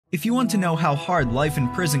If you want to know how hard life in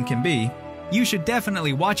prison can be, you should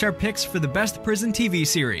definitely watch our picks for the best prison TV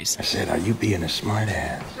series. I said, are you being a smart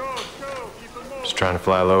ass? Just trying to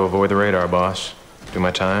fly low, avoid the radar, boss. Do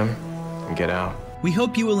my time, and get out. We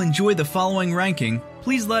hope you will enjoy the following ranking.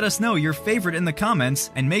 Please let us know your favorite in the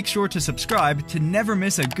comments, and make sure to subscribe to never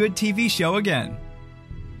miss a good TV show again.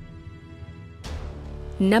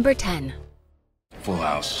 Number 10. Full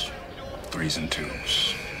House, 3s and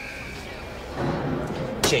 2s.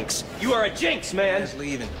 Jinx. You are a jinx, man. Just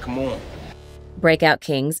leaving. Come on. Breakout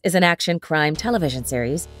Kings is an action crime television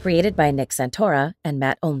series created by Nick Santora and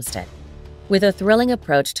Matt Olmstead. With a thrilling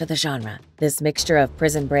approach to the genre, this mixture of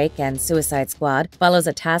Prison Break and Suicide Squad follows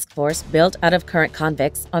a task force built out of current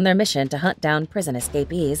convicts on their mission to hunt down prison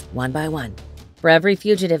escapees one by one. For every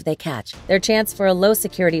fugitive they catch, their chance for a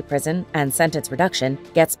low-security prison and sentence reduction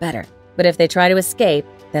gets better. But if they try to escape,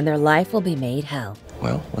 then their life will be made hell.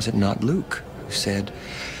 Well, was it not Luke who said,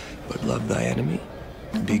 but love thy enemy,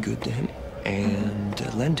 be good to him,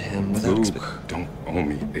 and lend to him without Luke, don't owe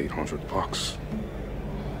me $800.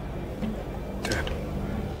 Dead.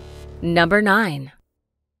 Number 9.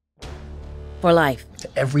 For Life.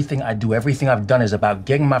 Everything I do, everything I've done is about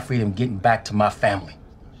getting my freedom, getting back to my family.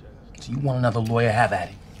 So you want another lawyer, have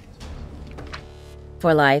at it.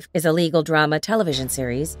 For Life is a legal drama television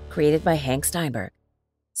series created by Hank Steinberg.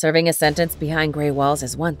 Serving a sentence behind gray walls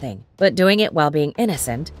is one thing, but doing it while being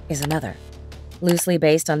innocent is another. Loosely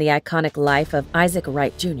based on the iconic life of Isaac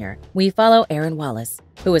Wright Jr., we follow Aaron Wallace,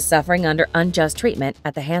 who is suffering under unjust treatment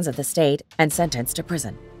at the hands of the state and sentenced to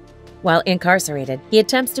prison. While incarcerated, he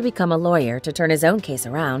attempts to become a lawyer to turn his own case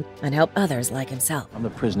around and help others like himself. I'm the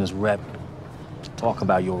prisoner's rep. Talk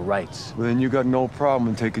about your rights. Well, then you got no problem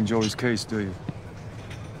in taking Joey's case, do you?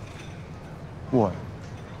 What?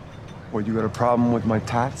 What, you got a problem with my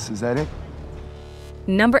tats? Is that it?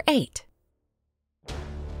 Number 8.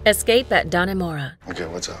 Escape at Dannemora. Okay,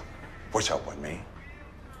 what's up? What's up with me?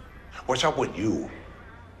 What's up with you?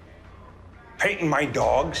 Hating my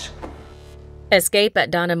dogs? Escape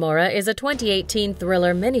at Dannemora is a 2018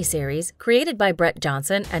 thriller miniseries created by Brett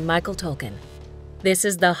Johnson and Michael Tolkien. This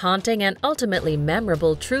is the haunting and ultimately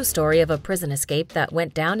memorable true story of a prison escape that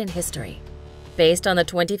went down in history. Based on the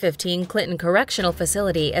 2015 Clinton Correctional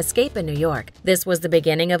Facility escape in New York, this was the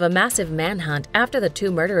beginning of a massive manhunt after the two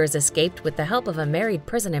murderers escaped with the help of a married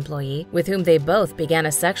prison employee with whom they both began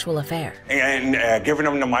a sexual affair. And giving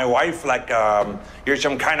them to my wife like you're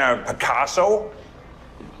some kind of Picasso?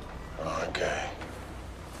 Okay.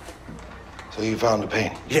 So you found the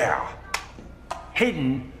painting? Yeah.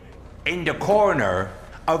 Hidden in the corner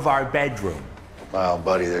of our bedroom. Wow,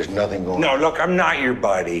 buddy, there's nothing going on. No, look, I'm not your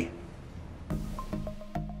buddy.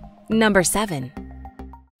 Number 7.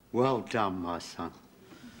 Well done, my son.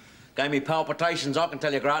 Gave me palpitations, I can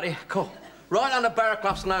tell you, Grady. Cool. Right under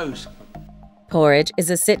Barraclough's nose. Porridge is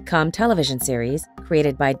a sitcom television series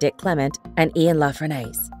created by Dick Clement and Ian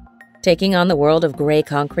LaFrenaise. Taking on the world of gray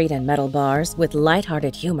concrete and metal bars with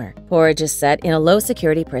lighthearted humor, Porridge is set in a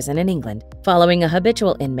low-security prison in England, following a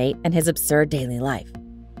habitual inmate and his absurd daily life.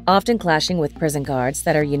 Often clashing with prison guards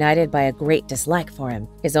that are united by a great dislike for him,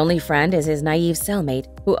 his only friend is his naive cellmate,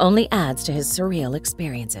 who only adds to his surreal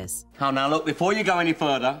experiences. Oh, now look, before you go any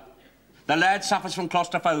further, the lad suffers from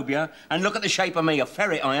claustrophobia, and look at the shape of me, a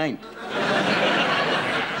ferret I ain't.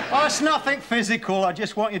 Oh, it's nothing physical. I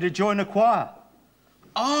just want you to join the choir.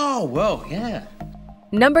 Oh, well, yeah.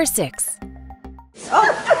 Number 6.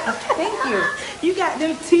 Oh, thank you. You got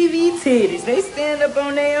them TV titties. They stand up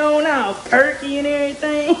on their own, all perky and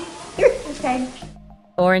everything. Okay.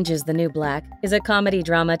 Orange is the New Black is a comedy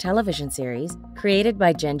drama television series created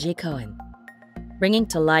by Jenji Cohen. Bringing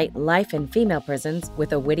to light life in female prisons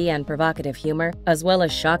with a witty and provocative humor, as well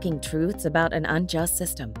as shocking truths about an unjust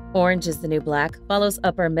system. Orange is the New Black follows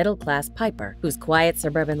upper-middle-class Piper, whose quiet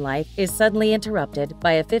suburban life is suddenly interrupted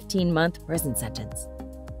by a 15-month prison sentence.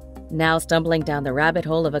 Now stumbling down the rabbit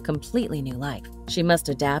hole of a completely new life, she must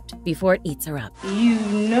adapt before it eats her up. You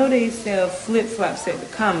know they sell flip-flops at the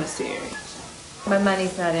commissary. My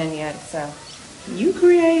money's not in yet, so. You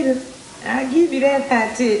creative. I'll give you that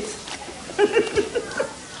high tits.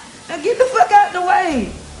 Now get the fuck out the way.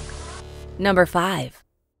 Number 5.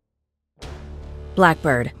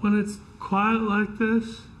 Blackbird. When it's quiet like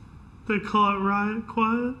this, they call it riot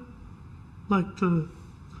quiet, like the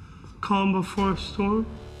calm before a storm.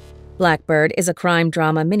 Blackbird is a crime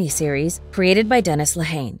drama miniseries created by Dennis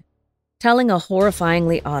Lehane. Telling a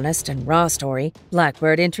horrifyingly honest and raw story,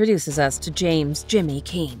 Blackbird introduces us to James "Jimmy"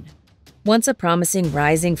 Keane. Once a promising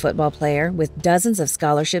rising football player with dozens of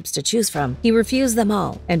scholarships to choose from, he refused them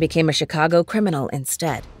all and became a Chicago criminal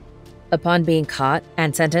instead. Upon being caught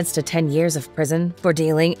and sentenced to 10 years of prison for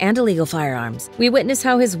dealing and illegal firearms, we witness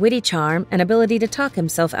how his witty charm and ability to talk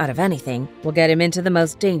himself out of anything will get him into the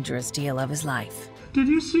most dangerous deal of his life. Did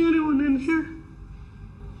you see anyone in here?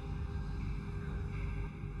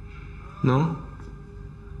 No?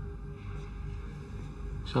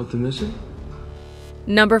 Something missing?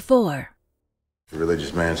 Number 4.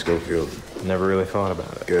 Religious man, Schofield. Never really thought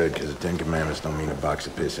about it. Good, because the 10 Commandments don't mean a box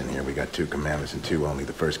of piss in here. We got 2 commandments and 2 only.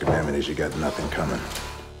 The first commandment is you got nothing coming.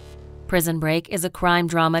 Prison Break is a crime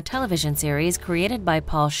drama television series created by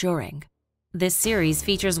Paul Schuring. This series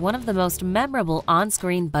features one of the most memorable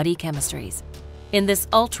on-screen buddy chemistries. In this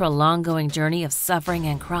ultra-long-going journey of suffering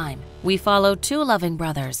and crime, we follow 2 loving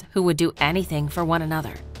brothers who would do anything for one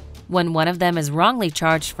another. When one of them is wrongly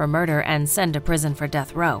charged for murder and sent to prison for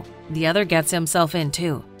death row, the other gets himself in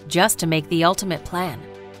too, just to make the ultimate plan.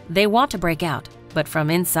 They want to break out, but from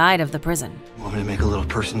inside of the prison. Want me to make a little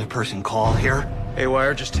person-to-person call here? Hey,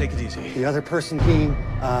 Wire, just take it easy. The other person being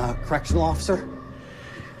correctional officer?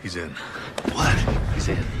 He's in. What? He's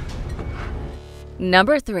in.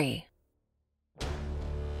 Number 3.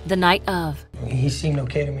 The Night of. He seemed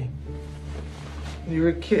okay to me. You're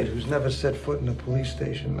a kid who's never set foot in a police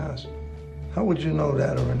station, Nas. How would you know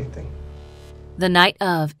that or anything? The Night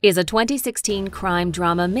of is a 2016 crime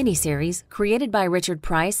drama miniseries created by Richard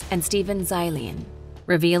Price and Steven Xylian.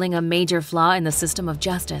 Revealing a major flaw in the system of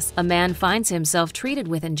justice, a man finds himself treated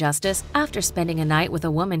with injustice after spending a night with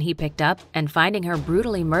a woman he picked up and finding her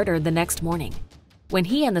brutally murdered the next morning. When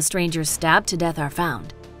he and the stranger stabbed to death are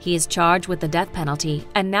found, he is charged with the death penalty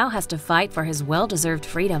and now has to fight for his well-deserved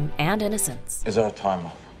freedom and innocence. Is our time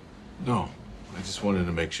up? No. I just wanted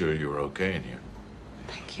to make sure you were okay in here.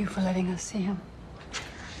 Thank you for letting us see him.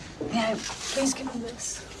 May I please give him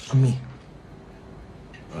this? Me.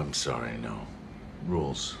 I'm sorry, no.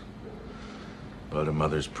 Rules. But a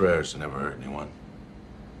mother's prayers never hurt anyone.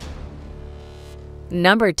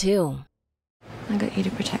 Number 2. I got you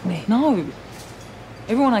to protect me. No.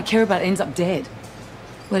 Everyone I care about ends up dead.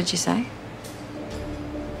 What did you say?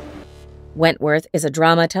 Wentworth is a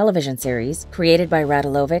drama television series created by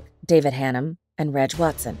Radulovic, David Hannum, and Reg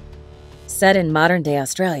Watson. Set in modern-day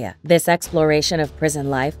Australia, this exploration of prison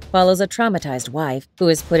life follows a traumatized wife who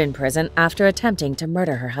is put in prison after attempting to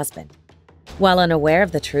murder her husband. While unaware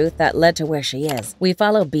of the truth that led to where she is, we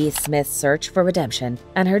follow Bea Smith's search for redemption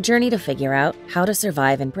and her journey to figure out how to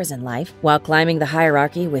survive in prison life while climbing the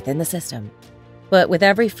hierarchy within the system. But with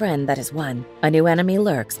every friend that is won, a new enemy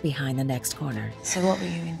lurks behind the next corner. So what were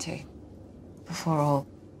you into before all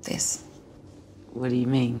this? What do you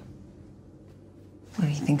mean? What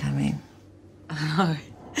do you think I mean? I don't know.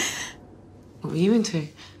 What were you into?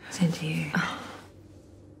 It's into you.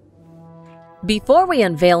 Before we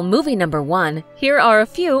unveil movie number 1, here are a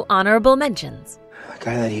few honorable mentions. The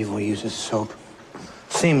guy that evil uses soap.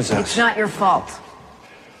 Seems us. It's not your fault.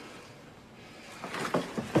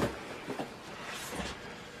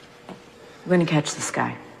 We're gonna catch this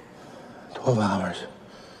guy. 12 hours.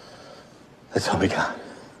 That's all we got.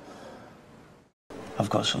 I've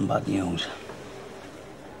got some bad news.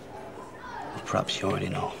 Perhaps you already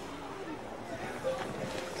know.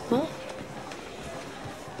 What?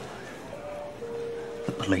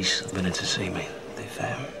 The police have been in to see me. They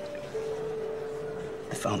found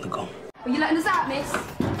the gun. Are you letting us out, miss?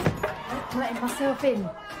 I'm letting myself in.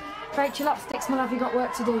 Rachel upsticks, my love, you got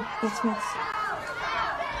work to do. Yes, miss.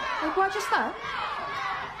 Hey, why just that?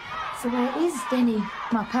 It's the way it is, Denny,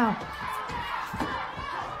 my pal.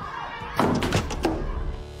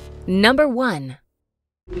 Number 1.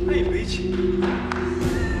 Hey, bitch.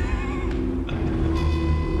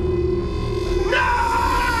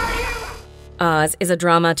 Oz is a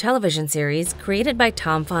drama television series created by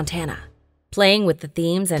Tom Fontana, playing with the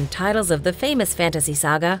themes and titles of the famous fantasy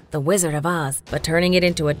saga, The Wizard of Oz, but turning it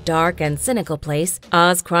into a dark and cynical place.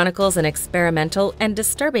 Oz chronicles an experimental and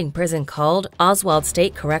disturbing prison called Oswald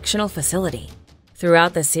State Correctional Facility.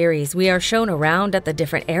 Throughout the series, we are shown around at the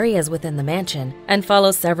different areas within the mansion and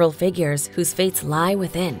follow several figures whose fates lie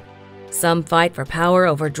within. Some fight for power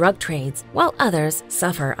over drug trades, while others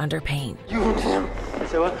suffer under pain. You and him.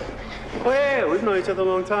 Say what? Oh, yeah, we've known each other a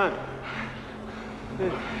long time.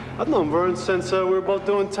 Yeah. I've known Vern since we were both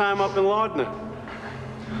doing time up in Lardner.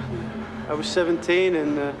 I was 17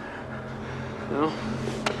 and, you know,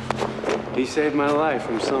 he saved my life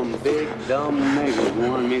from some big, dumb nigger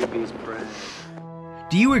who wanted me to be his bride.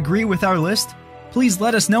 Do you agree with our list? Please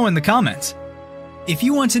let us know in the comments. If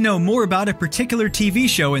you want to know more about a particular TV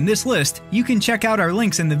show in this list, you can check out our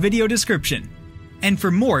links in the video description. And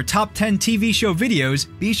for more top 10 TV show videos,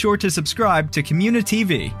 be sure to subscribe to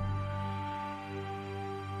communiTV.